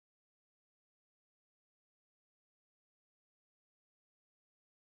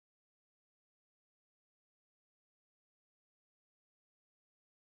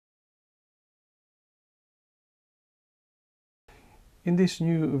In this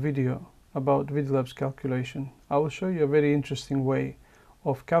new video about ViDiLabs calculation, I will show you a very interesting way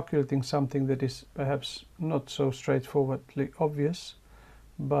of calculating something that is perhaps not so straightforwardly obvious,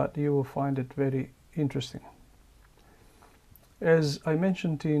 but you will find it very interesting. As I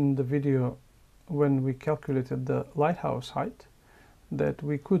mentioned in the video when we calculated the lighthouse height, that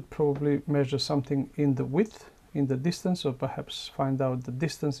we could probably measure something in the width, in the distance, or perhaps find out the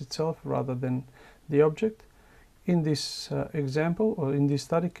distance itself rather than the object. In this example, or in this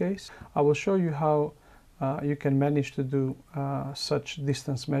study case, I will show you how you can manage to do such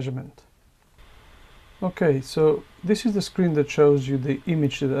distance measurement. Okay, so this is the screen that shows you the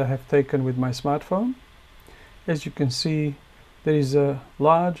image that I have taken with my smartphone. As you can see, there is a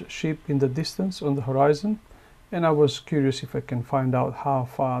large ship in the distance on the horizon, and I was curious if I can find out how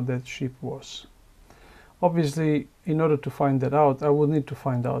far that ship was. Obviously, in order to find that out, I will need to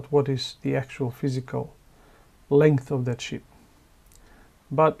find out what is the actual physical length of that ship.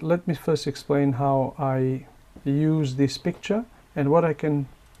 But let me first explain how I use this picture and what I can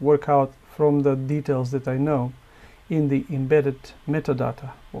work out from the details that I know in the embedded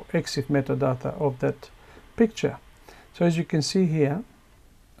metadata or EXIF metadata of that picture. So as you can see here,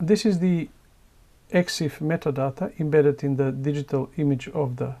 this is the EXIF metadata embedded in the digital image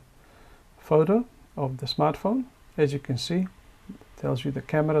of the photo of the smartphone. As you can see, it tells you the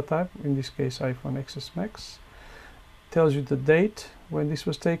camera type, in this case iPhone XS Max. Tells you the date when this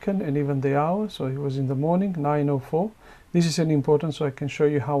was taken and even the hour, so it was in the morning, 9:04. This is an important, so I can show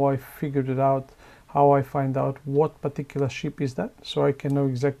you how I figured it out, how I find out what particular ship is that, so I can know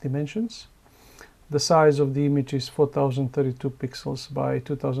exact dimensions. The size of the image is 4032 pixels by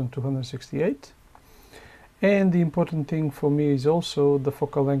 2268. And the important thing for me is also the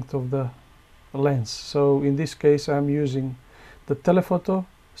focal length of the lens. So in this case I'm using the telephoto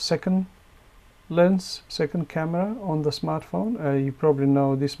second lens, second camera on the smartphone. You probably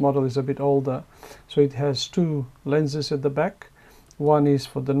know this model is a bit older, so it has two lenses at the back. One is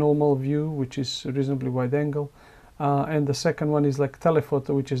for the normal view, which is reasonably wide angle, and the second one is like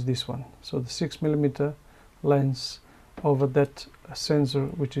telephoto, which is this one. So the 6mm lens over that sensor,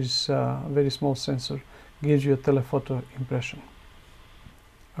 which is a very small sensor, gives you a telephoto impression.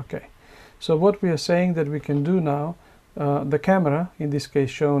 Okay, so what we are saying that we can do now, the camera, in this case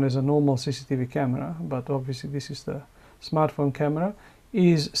shown as a normal CCTV camera, but obviously this is the smartphone camera,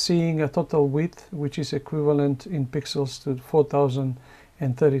 is seeing a total width which is equivalent in pixels to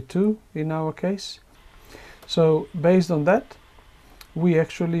 4032 in our case. So based on that, we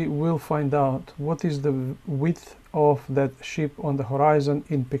actually will find out what is the width of that ship on the horizon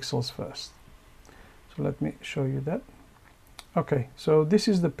in pixels first. So let me show you that. Okay, so this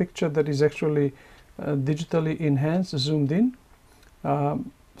is the picture that is actually digitally enhanced, zoomed in,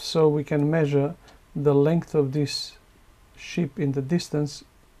 so we can measure the length of this ship in the distance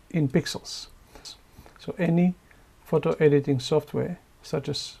in pixels. So any photo editing software such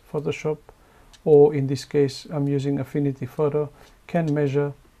as Photoshop, or in this case I'm using Affinity Photo, can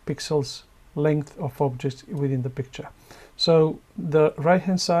measure pixels length of objects within the picture. So the right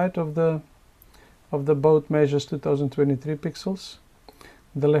hand side of the boat measures 2023 pixels.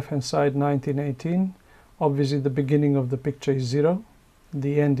 The left hand side 1918. Obviously the beginning of the picture is 0,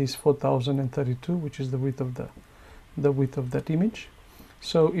 the end is 4032, which is the width of that image.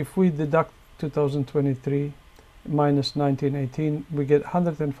 So if we deduct 2023 minus 1918, we get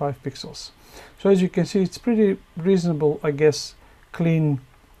 105 pixels. So as you can see, it's pretty reasonable, I guess, clean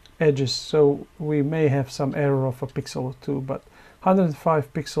edges, so we may have some error of a pixel or two, but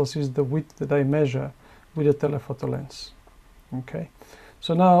 105 pixels is the width that I measure with a telephoto lens. Okay,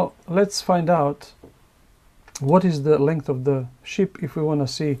 so now let's find out what is the length of the ship if we want to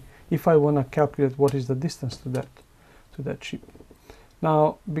see, if I want to calculate what is the distance to that ship.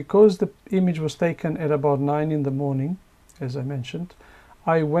 Now, because the image was taken at about 9 in the morning, as I mentioned,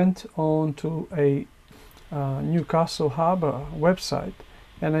 I went on to a Newcastle Harbour website,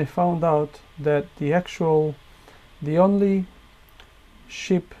 and I found out that the only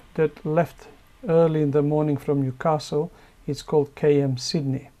ship that left early in the morning from Newcastle is called KM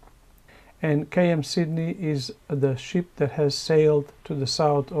Sydney. And KM Sydney is the ship that has sailed to the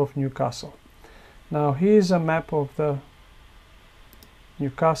south of Newcastle. Now here's a map of the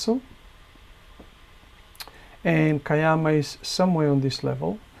Newcastle, and Kayama is somewhere on this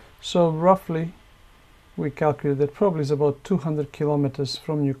level, so roughly we calculate that probably is about 200 kilometers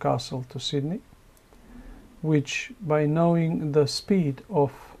from Newcastle to Sydney, which, by knowing the speed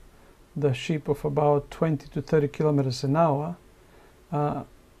of the ship of about 20 to 30 kilometers an hour,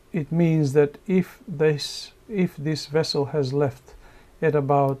 it means that if this vessel has left at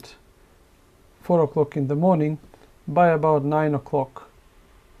about 4 o'clock in the morning, by about 9 o'clock,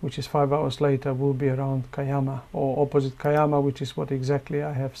 which is 5 hours later, will be around Kayama or opposite Kayama, which is what exactly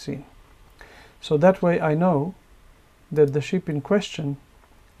I have seen. So that way I know that the ship in question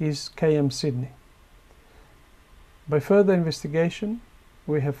is KM Sydney. By further investigation,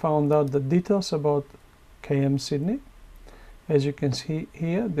 we have found out the details about KM Sydney. As you can see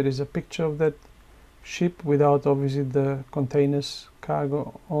here, there is a picture of that ship without obviously the containers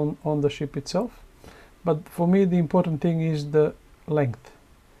cargo on the ship itself. But for me the important thing is the length.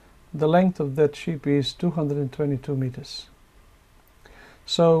 The length of that ship is 222 meters.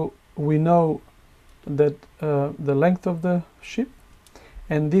 So we know that the length of the ship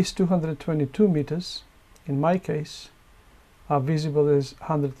and these 222 meters in my case are visible as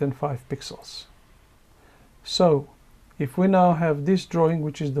 105 pixels. So if we now have this drawing,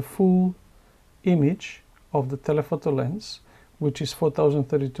 which is the full image of the telephoto lens, which is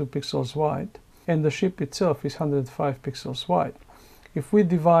 4032 pixels wide, and the ship itself is 105 pixels wide, if we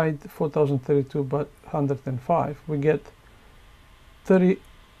divide 4032 by 105, we get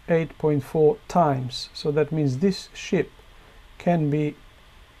 38.4 times. So that means this ship can be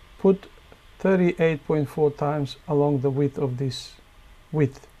put 38.4 times along the width of this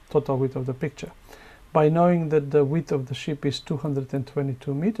total width of the picture. By knowing that the width of the ship is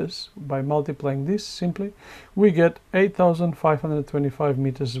 222 meters, by multiplying this simply, we get 8,525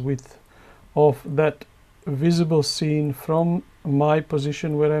 meters width of that visible scene from my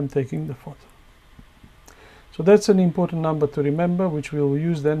position where I'm taking the photo. So that's an important number to remember, which we'll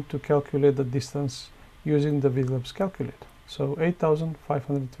use then to calculate the distance using the ViDiLabs calculator. So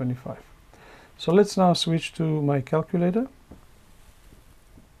 8,525. So let's now switch to my calculator.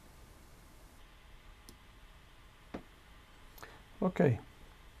 Okay,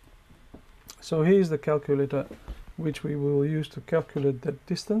 so here's the calculator which we will use to calculate that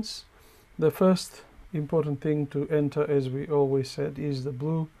distance. The first important thing to enter, as we always said, is the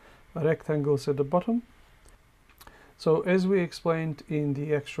blue rectangles at the bottom. So as we explained in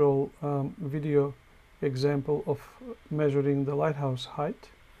the actual video example of measuring the lighthouse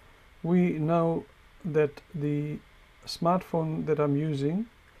height, we know that the smartphone that I'm using,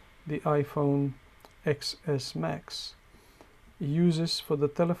 the iPhone XS Max, uses for the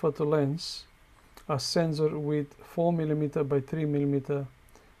telephoto lens a sensor with 4mm by 3mm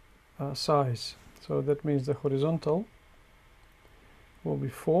size. So that means the horizontal will be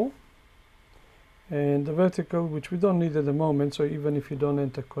 4 and the vertical, which we don't need at the moment, so even if you don't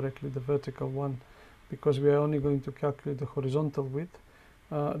enter correctly the vertical one, because we are only going to calculate the horizontal width,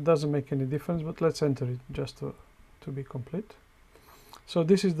 doesn't make any difference, but let's enter it just to be complete. So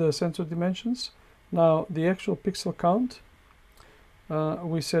this is the sensor dimensions. Now the actual pixel count,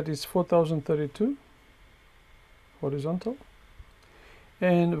 we said it's 4032 horizontal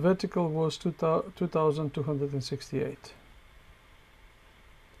and vertical was 2268.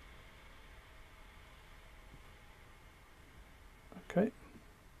 Okay,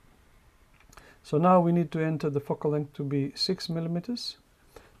 so now we need to enter the focal length to be 6mm.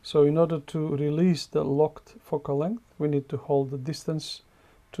 So in order to release the locked focal length, we need to hold the distance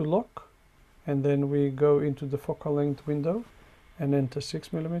to lock, and then we go into the focal length window and enter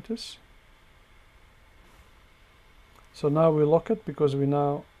 6mm. So now we lock it because we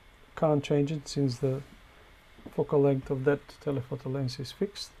now can't change it since the focal length of that telephoto lens is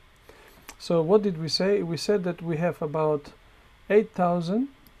fixed. So what did we say? We said that we have about 8,000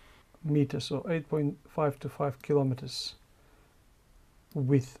 meters or 8.525 kilometers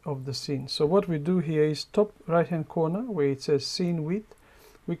width of the scene. So what we do here is top right hand corner where it says scene width,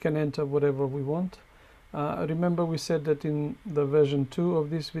 we can enter whatever we want. Remember we said that in the version 2 of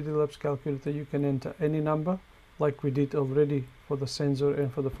this ViDiLabs calculator you can enter any number like we did already for the sensor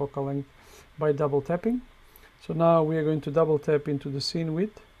and for the focal length by double tapping. So now we are going to double tap into the scene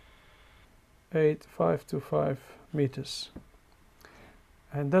width, 8,525 meters.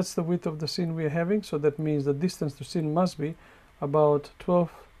 And that's the width of the scene we are having, so that means the distance to scene must be about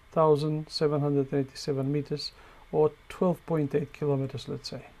 12,787 meters or 12.8 kilometers, let's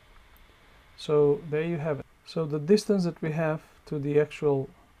say. So there you have it. So the distance that we have to the actual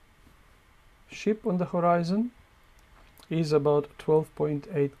ship on the horizon is about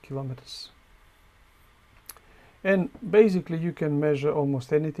 12.8 kilometers. And basically you can measure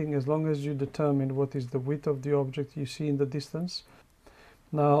almost anything as long as you determine what is the width of the object you see in the distance.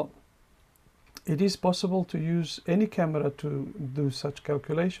 Now, it is possible to use any camera to do such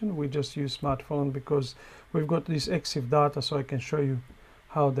calculation. We just use smartphone because we've got this EXIF data, so I can show you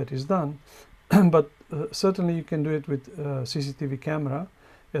how that is done. But certainly you can do it with CCTV camera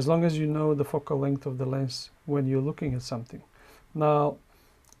as long as you know the focal length of the lens when you're looking at something. Now,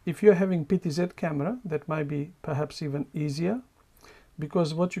 If you're having PTZ camera, that might be perhaps even easier,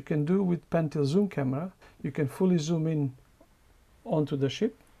 because what you can do with pan tilt zoom camera, you can fully zoom in onto the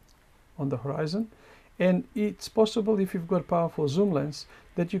ship on the horizon, and it's possible, if you've got powerful zoom lens,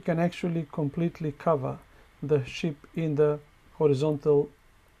 that you can actually completely cover the ship in the horizontal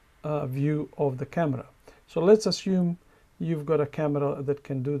view of the camera. So let's assume you've got a camera that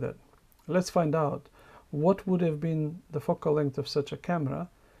can do that. Let's find out what would have been the focal length of such a camera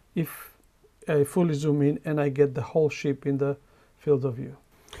if I fully zoom in and I get the whole ship in the field of view.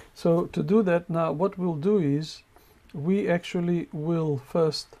 So to do that, now what we'll do is we actually will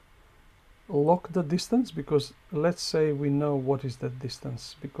first lock the distance, because let's say we know what is that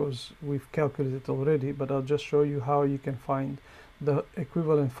distance because we've calculated it already, but I'll just show you how you can find the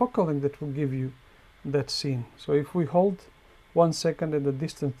equivalent focal length that will give you that scene. So if we hold 1 second and the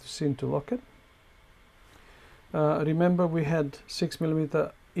distance to scene to lock it, remember we had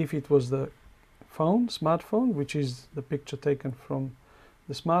 6mm if it was the smartphone, which is the picture taken from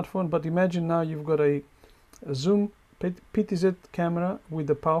the smartphone. But imagine now you've got a zoom PTZ camera with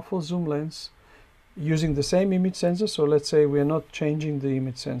a powerful zoom lens using the same image sensor. So let's say we are not changing the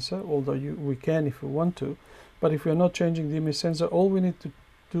image sensor, although we can if we want to. But if we are not changing the image sensor, all we need to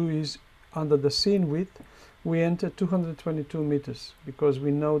do is, under the scene width, we enter 222 meters, because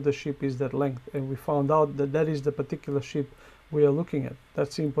we know the ship is that length, and we found out that that is the particular ship we are looking at.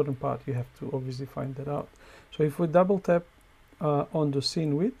 That's the important part. You have to obviously find that out. So if we double tap on the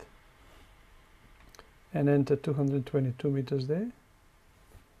scene width and enter 222 meters there,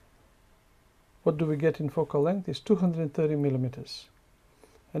 what do we get in focal length is 230 millimeters.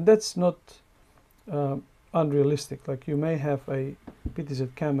 And that's not unrealistic. Like, you may have a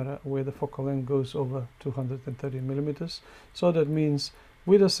PTZ camera where the focal length goes over 230 millimeters. So that means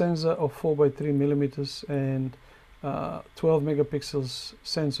with a sensor of 4x3 millimeters and 12 megapixels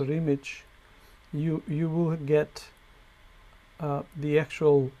sensor image, you will get the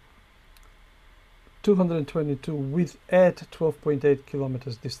actual 222 with at 12.8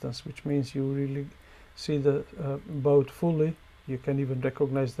 kilometers distance, which means you really see the boat fully. You can even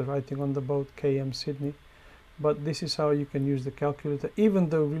recognize the writing on the boat, KM Sydney. But this is how you can use the calculator, even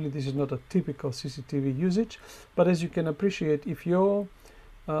though really this is not a typical CCTV usage. But as you can appreciate, if your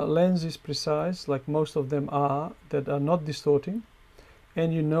lens is precise, like most of them are, that are not distorting,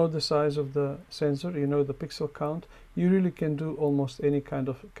 and you know the size of the sensor, you know the pixel count, you really can do almost any kind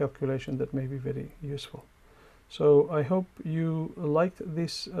of calculation that may be very useful. So I hope you liked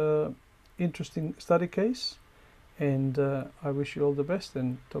this interesting study case, and I wish you all the best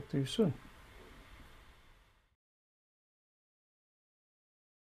and talk to you soon.